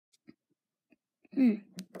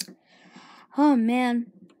Oh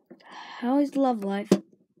man, I always love life.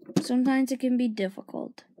 Sometimes it can be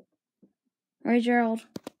difficult. Right, Gerald?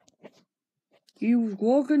 He was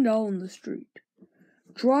walking down the street,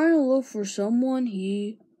 trying to look for someone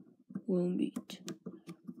he will meet,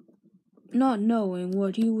 not knowing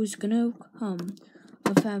what he was gonna come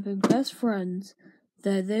of having best friends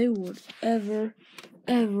that they would ever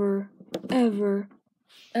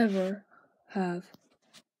have.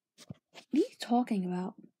 What are you talking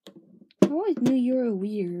about? I always knew you were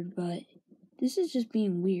weird, but this is just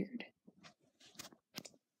being weird.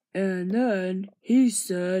 And then he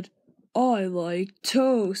said, I like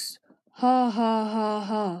toast. Ha ha ha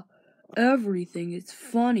ha. Everything is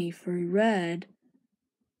funny for Red.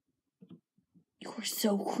 You're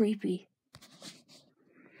so creepy.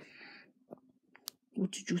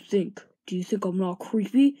 What did you think? Do you think I'm not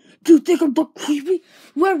creepy? Do you think I'm not creepy?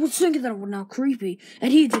 Red was thinking that I'm not creepy,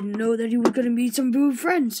 and he didn't know that he was gonna meet some new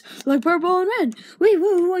friends, like Purple and Red. Wait,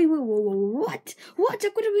 what? What?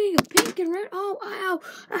 I'm gonna be pink and red? Oh,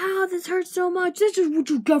 ow, this hurts so much. This is what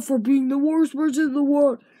you get for being the worst person in the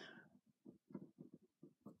world.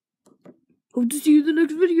 Hope to see you in the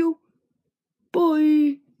next video.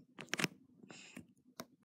 Bye.